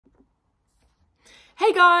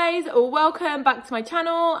Hey guys, welcome back to my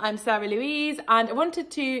channel. I'm Sarah Louise and I wanted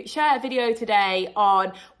to share a video today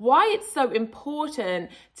on why it's so important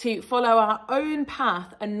to follow our own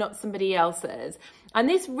path and not somebody else's. And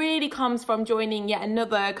this really comes from joining yet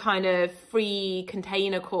another kind of free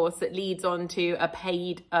container course that leads on to a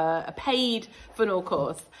paid funnel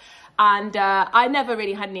course. And I never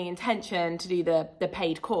really had any intention to do the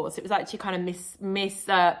paid course. It was actually kind of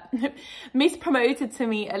mispromoted to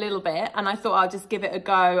me a little bit. And I thought I'll just give it a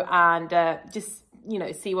go and just,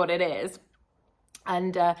 see what it is.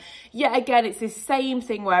 And yeah, again, it's this same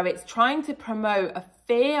thing where it's trying to promote a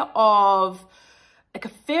fear of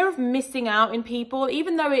missing out in people,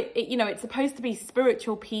 even though it's supposed to be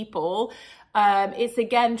spiritual people. It's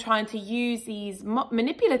again trying to use these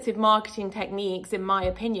manipulative marketing techniques, in my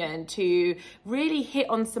opinion, to really hit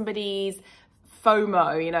on somebody's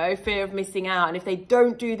FOMO, fear of missing out. And if they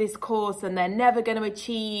don't do this course, then they're never going to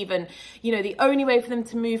achieve. And, the only way for them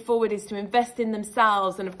to move forward is to invest in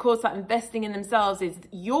themselves. And of course, that investing in themselves is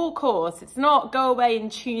your course. It's not go away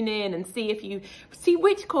and tune in and see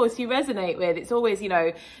which course you resonate with. It's always,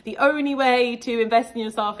 the only way to invest in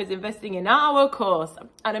yourself is investing in our course.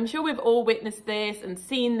 And I'm sure we've all witnessed this and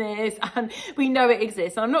seen this, and we know it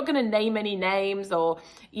exists. And I'm not going to name any names or,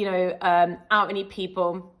 out any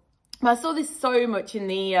people. I saw this so much in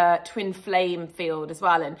the twin flame field as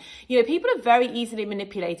well. And, people are very easily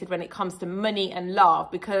manipulated when it comes to money and love,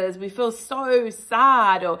 because we feel so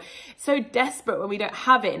sad or so desperate when we don't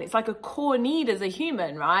have it. And it's like a core need as a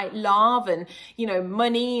human, right? Love and,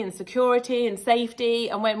 money and security and safety.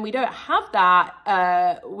 And when we don't have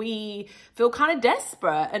that, we feel kind of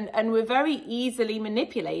desperate and we're very easily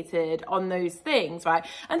manipulated on those things, right?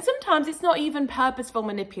 And sometimes it's not even purposeful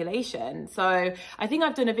manipulation. So I think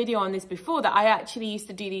I've done a video on this before, that I actually used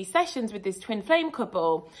to do these sessions with this twin flame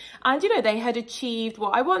couple, and they had achieved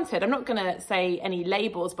what I wanted. I'm not going to say any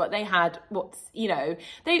labels, but they had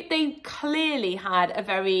they clearly had a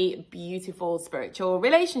very beautiful spiritual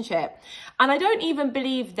relationship. And I don't even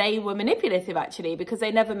believe they were manipulative, actually, because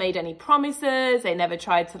they never made any promises. They never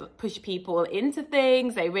tried to push people into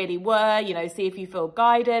things. They really were, see if you feel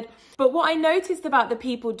guided. But what I noticed about the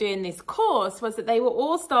people doing this course was that they were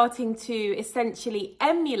all starting to essentially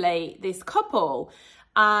emulate this couple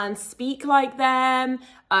and speak like them,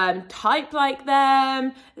 type like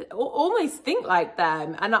them, almost think like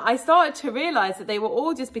them. And I started to realize that they were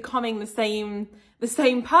all just becoming the same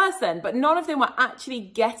person, but none of them were actually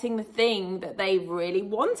getting the thing that they really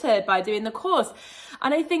wanted by doing the course.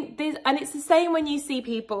 And I think it's the same when you see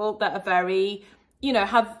people that are very,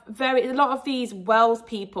 have a lot of these wealth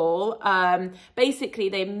people, basically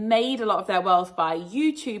they made a lot of their wealth by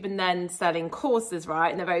YouTube and then selling courses,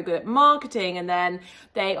 right? And they're very good at marketing, and then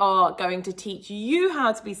they are going to teach you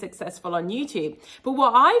how to be successful on YouTube. But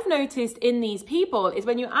what I've noticed in these people is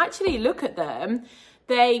when you actually look at them,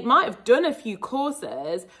 they might have done a few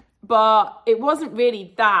courses, but it wasn't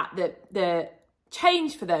really that the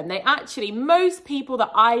change for them. They actually, most people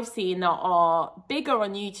that I've seen that are bigger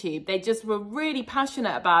on YouTube, they just were really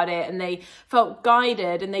passionate about it and they felt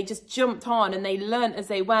guided and they just jumped on and they learned as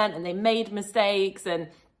they went and they made mistakes and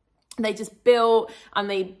they just built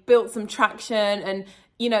some traction and,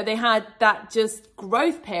 they had that just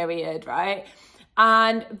growth period, right?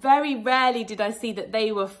 And very rarely did I see that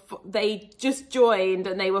they just joined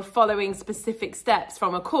and they were following specific steps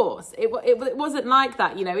from a course. It wasn't like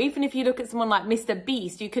that, Even if you look at someone like Mr.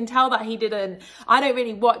 Beast, you can tell that he didn't. I don't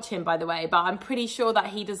really watch him, by the way, but I'm pretty sure that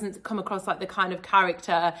he doesn't come across like the kind of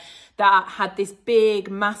character that had this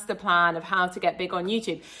big master plan of how to get big on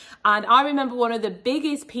YouTube. And I remember one of the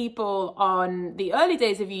biggest people on the early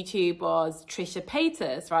days of YouTube was Trisha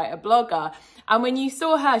Paytas, right? A blogger. And when you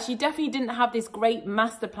saw her, she definitely didn't have this great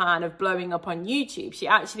master plan of blowing up on YouTube. She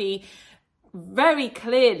actually very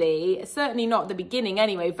clearly, certainly not at the beginning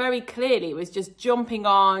anyway, very clearly was just jumping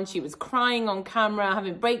on. She was crying on camera,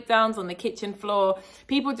 having breakdowns on the kitchen floor.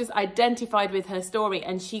 People just identified with her story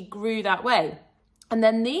and she grew that way. And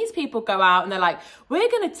then these people go out and they're like, we're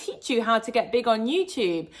going to teach you how to get big on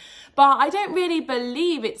YouTube. But I don't really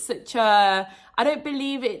believe it's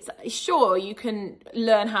sure, you can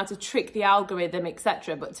learn how to trick the algorithm,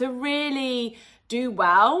 etc. But to really do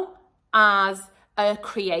well as a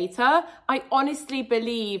creator, I honestly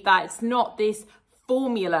believe that it's not this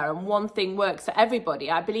formula and one thing works for everybody.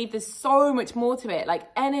 I believe there's so much more to it, like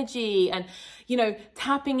energy and,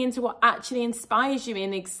 tapping into what actually inspires you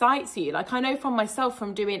and excites you. Like I know from myself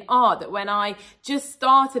from doing art that when I just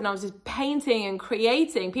started and I was just painting and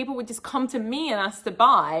creating, people would just come to me and ask to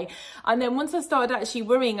buy. And then once I started actually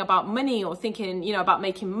worrying about money or thinking, about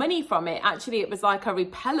making money from it, actually it was like a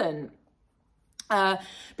repellent.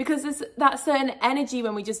 Because there's that certain energy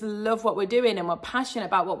when we just love what we're doing and we're passionate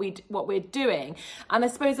about what we're doing. And I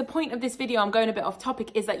suppose the point of this video, I'm going a bit off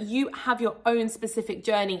topic, is that you have your own specific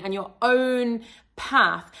journey and your own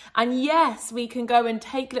path. And yes, we can go and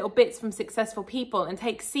take little bits from successful people and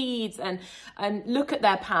take seeds and look at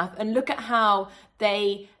their path and look at how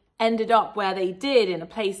they ended up where they did in a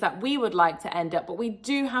place that we would like to end up. But we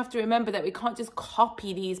do have to remember that we can't just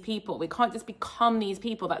copy these people. We can't just become these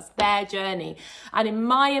people. That's their journey. And in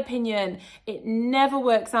my opinion, it never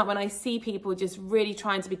works out when I see people just really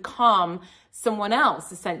trying to become someone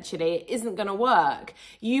else, essentially. It isn't going to work.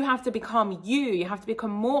 You have to become you. You have to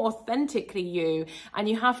become more authentically you. And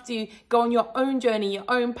you have to go on your own journey, your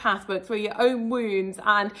own path, work through your own wounds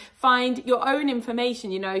and find your own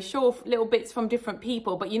information, you know, sure, little bits from different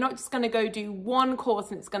people, but you're not just going to go do one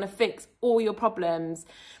course and it's going to fix all your problems.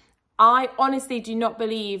 I honestly do not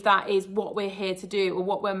believe that is what we're here to do or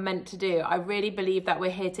what we're meant to do. I really believe that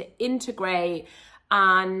we're here to integrate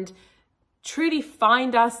and truly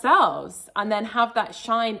find ourselves and then have that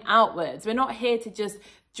shine outwards. We're not here to just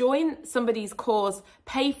join somebody's course,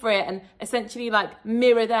 pay for it and essentially like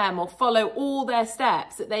mirror them or follow all their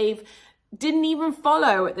steps that they've didn't even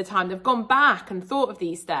follow at the time. They've gone back and thought of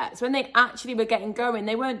these steps. When they actually were getting going,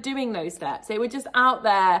 they weren't doing those steps. They were just out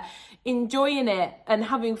there enjoying it and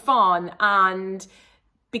having fun and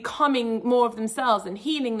becoming more of themselves and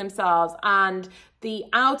healing themselves, and the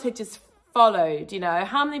outer just followed. You know,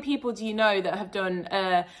 how many people do you know that have done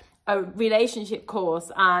a relationship course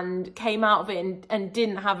and came out of it and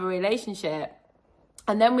didn't have a relationship?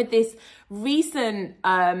 And then with this recent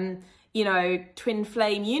you know, twin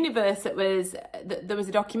flame universe, there was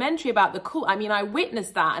a documentary about the cult. I mean, I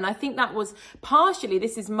witnessed that, and I think that was partially,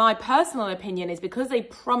 this is my personal opinion, is because they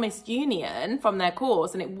promised union from their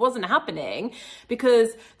course and it wasn't happening,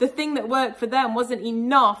 because the thing that worked for them wasn't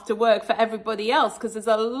enough to work for everybody else, because there's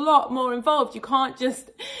a lot more involved. You can't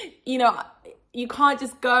just, you know, you can't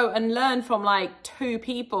just go and learn from like 2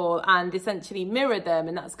 people and essentially mirror them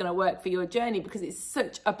and that's going to work for your journey, because it's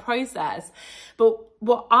such a process. But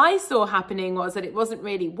what I saw happening was that it wasn't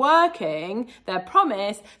really working, their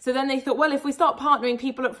promise. So then they thought, well, if we start partnering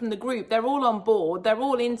people up from the group, they're all on board, they're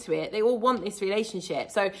all into it, they all want this relationship.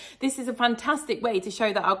 So this is a fantastic way to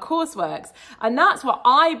show that our course works. And that's what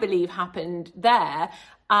I believe happened there.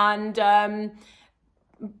 And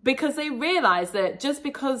because they realized that just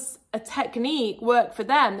because a technique worked for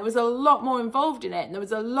them, there was a lot more involved in it, and there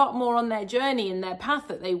was a lot more on their journey and their path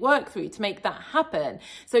that they worked through to make that happen.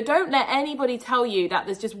 So don't let anybody tell you that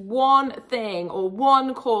there's just one thing or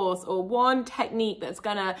one course or one technique that's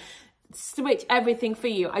gonna switch everything for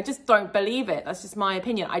you. I just don't believe it. That's just my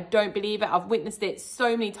opinion. I don't believe it. I've witnessed it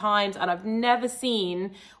so many times, and I've never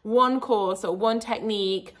seen one course or one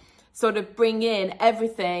technique sort of bring in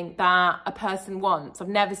everything that a person wants. I've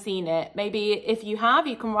never seen it. Maybe if you have,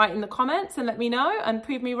 you can write in the comments and let me know and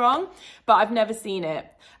prove me wrong, but I've never seen it.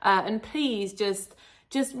 And please just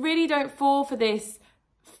really don't fall for this,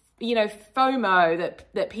 you know, FOMO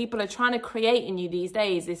that people are trying to create in you these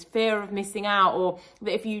days, this fear of missing out, or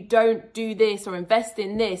that if you don't do this or invest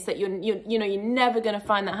in this, that you're never going to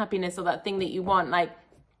find that happiness or that thing that you want. Like,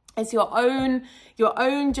 it's your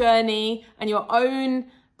own journey and your own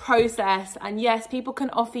process. And yes, people can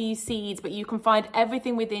offer you seeds, but you can find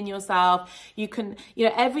everything within yourself. You can, you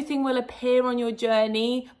know, everything will appear on your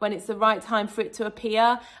journey when it's the right time for it to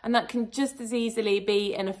appear, and that can just as easily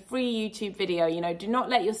be in a free YouTube video. You know, do not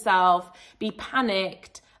let yourself be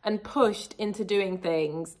panicked and pushed into doing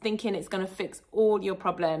things thinking it's going to fix all your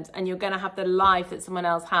problems and you're going to have the life that someone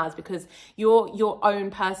else has, because you're your own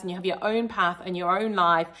person. You have your own path and your own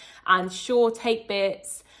life, and sure, take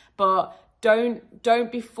bits, but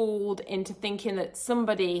don't be fooled into thinking that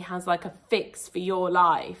somebody has like a fix for your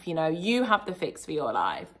life. You know, you have the fix for your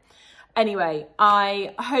life. Anyway,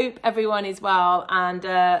 I hope everyone is well, and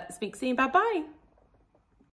speak soon. Bye bye.